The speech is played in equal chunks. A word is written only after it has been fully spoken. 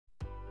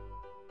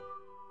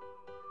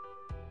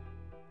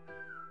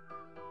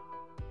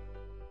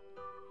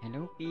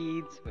Hello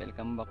kids!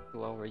 Welcome back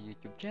to our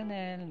YouTube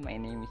channel. My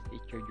name is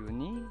Teacher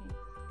Juni.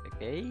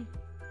 Okay?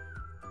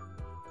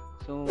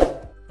 So,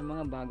 sa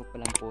mga bago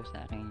pa lang po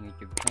sa aking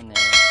YouTube channel,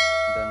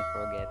 don't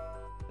forget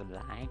to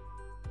like,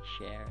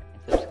 share,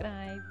 and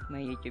subscribe my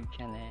YouTube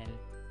channel.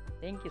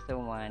 Thank you so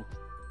much.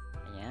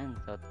 Ayan.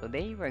 So,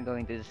 today we're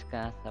going to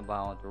discuss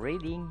about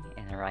reading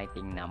and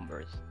writing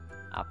numbers.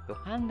 Up to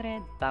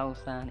 100,000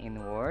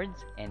 in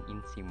words and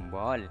in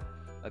symbol.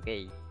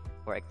 Okay.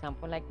 For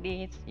example like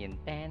this, yung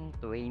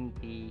 10, 20,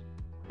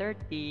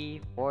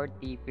 30,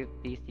 40,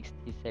 50,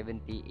 60,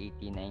 70,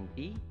 80,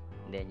 90.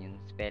 Then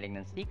yung spelling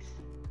ng 6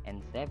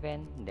 and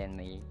 7. Then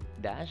may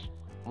dash.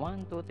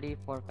 1, 2, 3,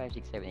 4, 5,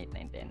 6, 7,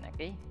 8, 9, 10.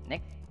 Okay,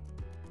 next.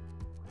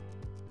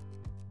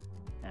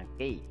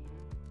 Okay.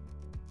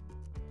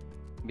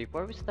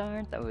 Before we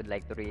start, I would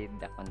like to read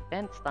the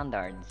content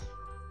standards.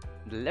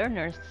 The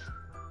learner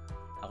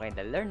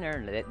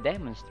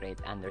demonstrate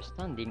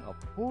understanding of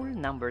whole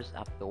numbers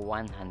up to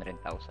 100,000.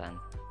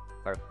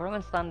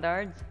 Performance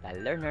standards, the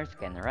learners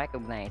can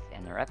recognize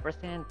and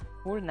represent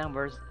whole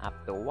numbers up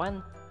to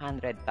 100,000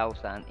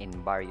 in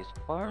various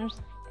forms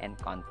and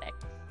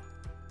contexts.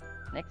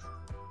 Next.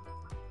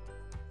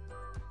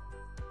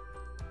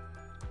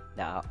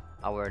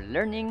 Our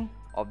learning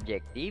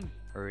objective,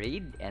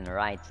 read and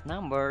writes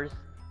numbers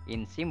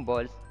in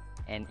symbols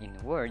and in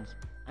words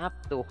up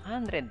to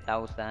 100,000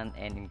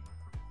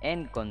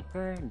 and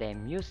compare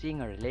them using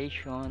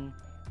relation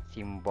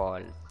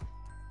symbols.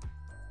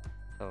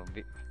 So,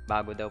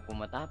 bago daw po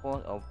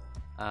matapos o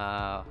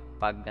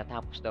pag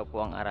natapos daw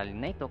po ang aralin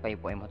na ito, kayo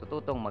po ay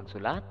matututong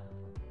magsulat,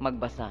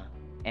 magbasa,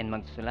 and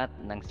magsulat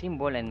ng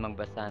symbol and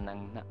magbasa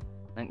ng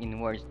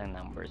in words ng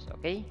numbers.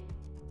 Okay?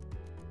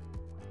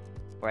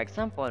 For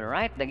example,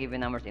 write the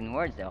given numbers in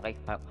words. Okay?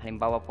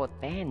 Halimbawa po,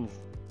 tens.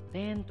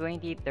 10,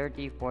 20,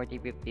 30, 40,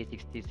 50,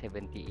 60,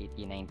 70,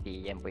 80,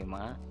 90. Yan po yung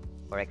mga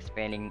correct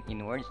spelling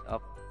in words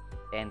of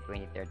 10,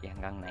 20, 30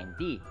 hanggang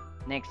 90.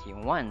 Next,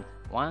 yung ones.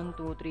 1,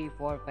 2, 3,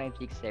 4,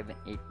 5, 6, 7,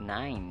 8,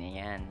 9.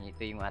 Ayan.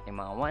 Ito yung ating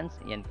mga ones.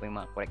 Yan po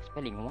yung mga correct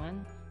spelling.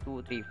 1,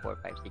 2, 3, 4,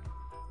 5, 6.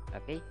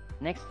 Okay?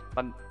 Next,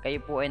 pag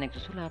kayo po ay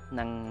nagsusulat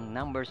ng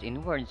numbers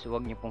in words,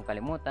 huwag niyo pong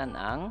kalimutan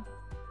ang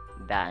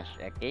dash.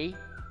 Okay?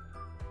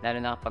 Lalo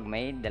na kapag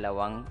may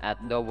dalawang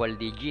at double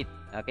digit.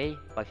 Okay?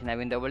 Pag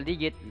sinabing double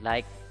digit,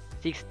 like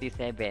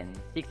 67. 6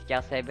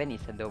 tsaka 7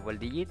 is a double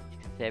digit.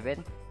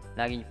 67.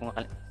 Lagi niyo pong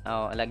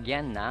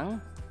lagyan ng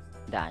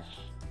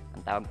dash.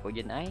 Ang tawag po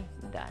dyan ay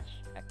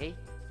dash. Okay?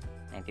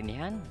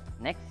 Naintindihan?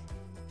 Next.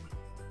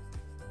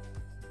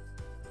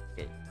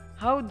 Okay.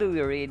 How do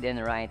we read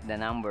and write the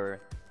number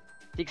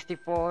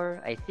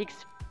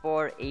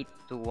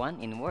 64821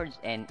 in words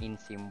and in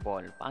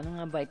symbol? Paano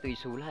nga ba ito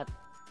isulat?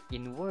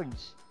 In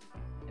words.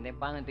 And then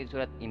paano ito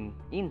isulat in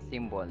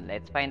symbol?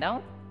 Let's find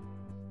out.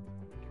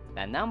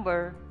 The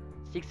number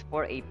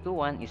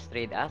 64821 is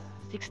read as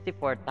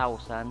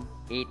 64,821.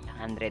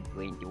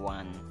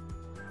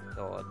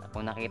 So,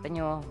 kung nakita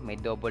nyo, may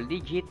double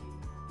digit.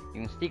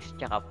 Yung 6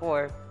 tsaka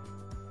 4,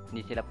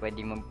 hindi sila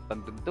pwedeng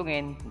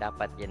magpagdugtungin.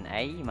 Dapat yan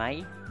ay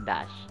may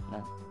dash. No?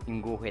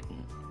 Yung guhit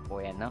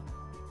po yan, no?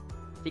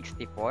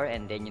 64,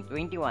 and then yung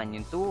 21,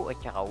 yung 2 at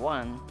tsaka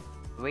 1.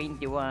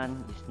 21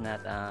 is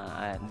not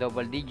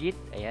double digit.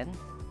 Ayan.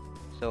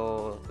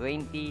 So,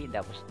 20,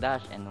 tapos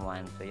dash, and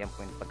 1. So, yan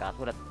po yung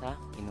pagkasulat sa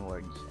in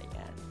words. Ayan.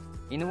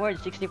 In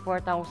words,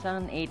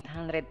 64,821.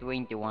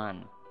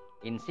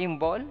 In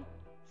symbol,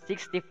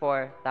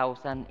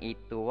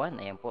 64,821.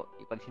 Ayan po.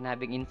 Pag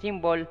sinabing in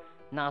symbol,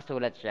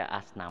 nakasulat siya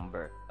as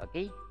number.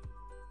 Okay?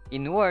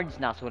 In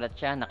words, nakasulat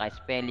siya,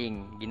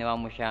 naka-spelling.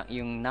 Ginawa mo siya,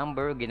 yung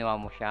number, ginawa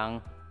mo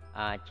siyang,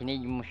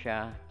 change mo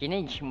siya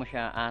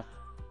as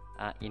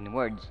in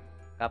words.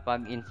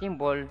 Kapag in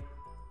symbol,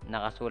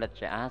 nakasulat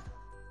siya as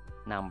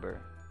number.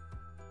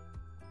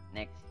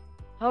 Next.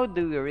 How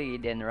do we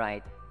read and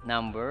write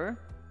number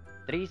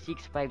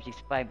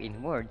 36565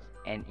 in words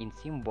and in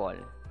symbol?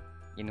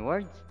 In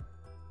words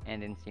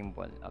and in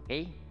symbol.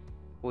 Okay?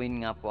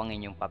 Kunin nga po ang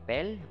inyong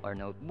papel or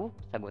notebook.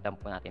 Sagutan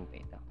po natin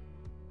ito.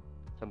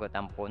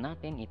 Sagutan po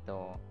natin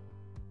ito.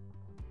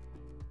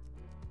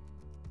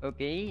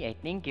 Okay, I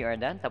think you are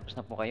done. Tapos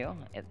na po kayo.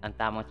 At ang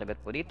tamang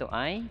sagot po dito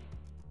ay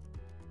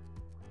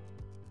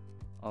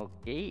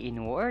okay,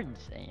 in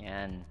words.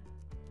 Ayan.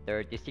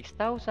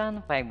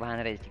 36,565.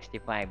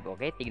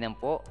 Okay, tignan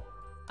po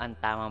ang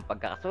tamang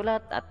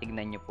pagkakasulat at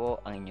tignan nyo po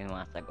ang inyong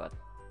mga sagot.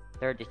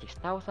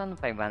 36,565.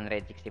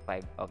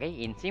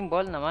 Okay, in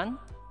symbol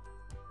naman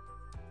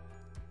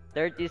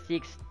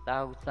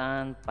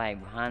 36,565.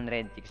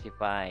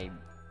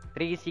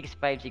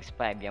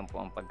 36565. Yan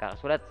po ang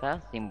pagkakasulat sa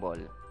symbol.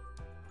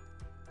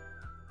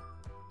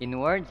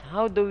 In words,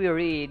 how do we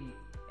read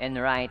and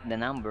write the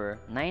number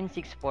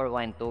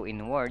 96412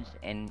 in words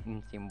and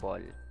in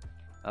symbol?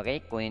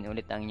 Okay, kunin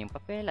ulit ang inyong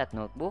papel at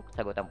notebook.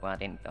 Sagutan po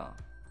natin ito.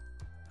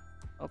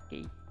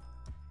 Okay.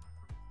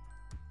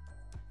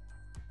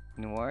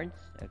 In words,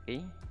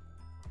 okay.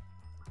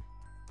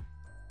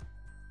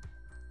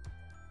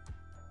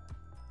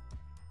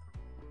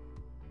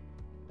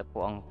 Ito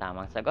po ang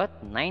tamang sagot,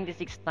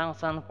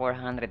 96,412.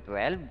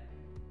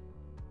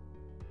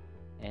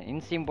 And in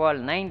symbol,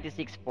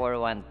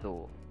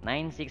 96412.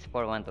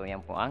 96412,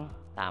 yan po ang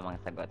tamang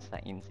sagot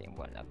sa in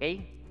symbol.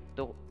 Okay?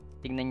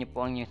 Tingnan nyo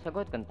po ang inyong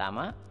sagot kung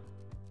tama.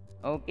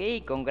 Okay,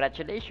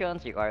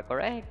 congratulations, you are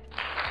correct.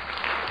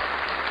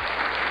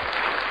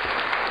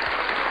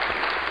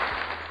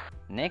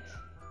 Next,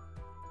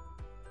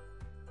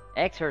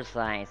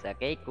 exercise.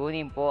 Okay,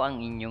 kunin po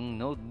ang inyong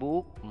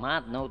notebook,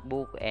 math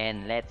notebook,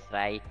 and let's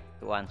try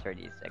to answer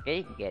this.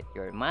 Okay, get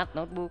your math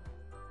notebook.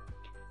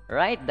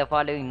 Write the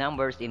following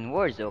numbers in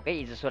words.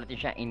 Okay, isusulat nyo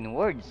siya in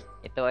words.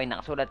 Ito ay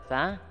nakasulat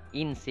sa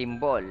in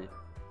symbol.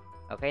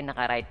 Okay,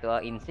 naka-write to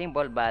in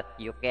symbol, but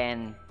you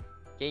can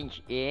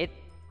change it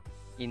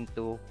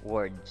into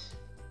words.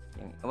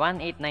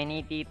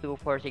 18980,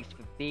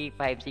 24650,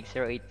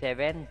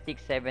 56087,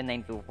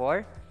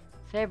 67924,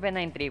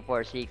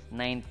 79346,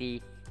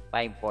 90542.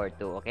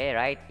 Okay,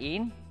 write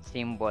in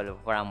symbol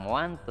from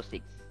 1 to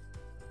 6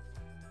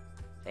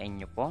 sa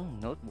inyo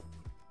pong notebook.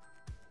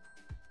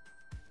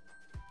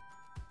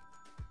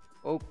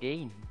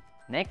 Okay,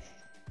 next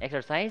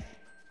exercise.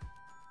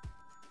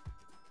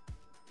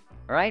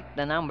 Write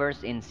the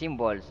numbers in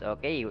symbols.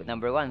 Okay,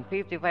 number 1,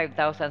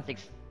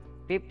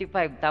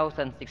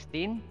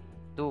 55,016,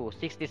 2,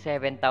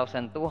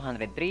 67,203,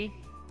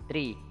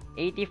 3,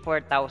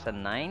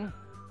 84,009,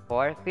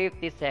 4,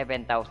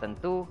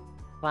 57,002,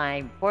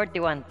 5,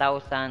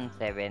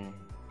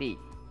 41,070.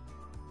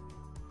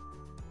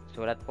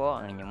 Sulat po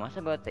ang inyong mga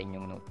sagot sa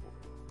inyong notebook.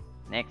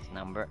 Next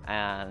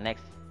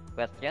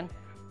question.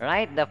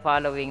 Write the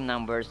following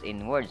numbers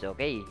in words.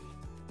 Okay,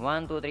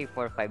 1, 2, 3,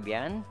 4, 5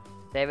 yan.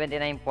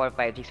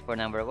 79456 for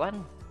number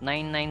 1,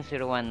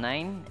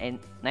 99019 and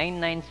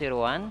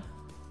 9901,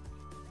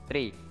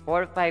 3,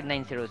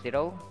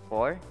 45900,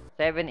 4,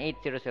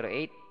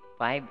 78008,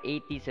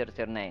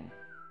 580009.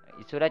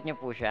 Isulat nyo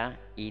po siya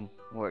in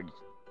words.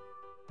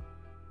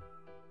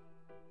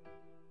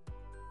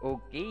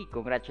 Okay,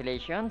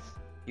 congratulations.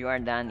 You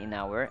are done in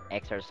our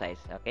exercise.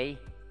 Okay?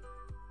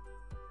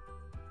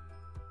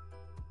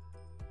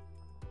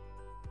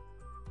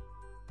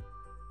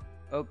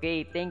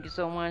 Okay, thank you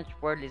so much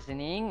for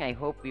listening. I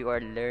hope you are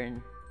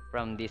learned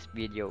from this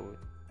video.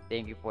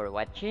 Thank you for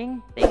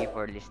watching. Thank you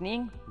for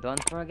listening.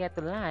 Don't forget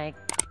to like,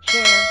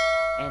 share,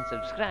 and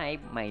subscribe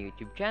my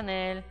YouTube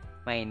channel.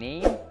 My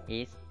name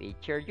is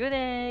Teacher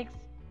Judex.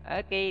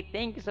 Okay,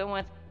 thank you so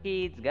much,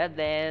 kids. God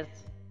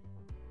bless.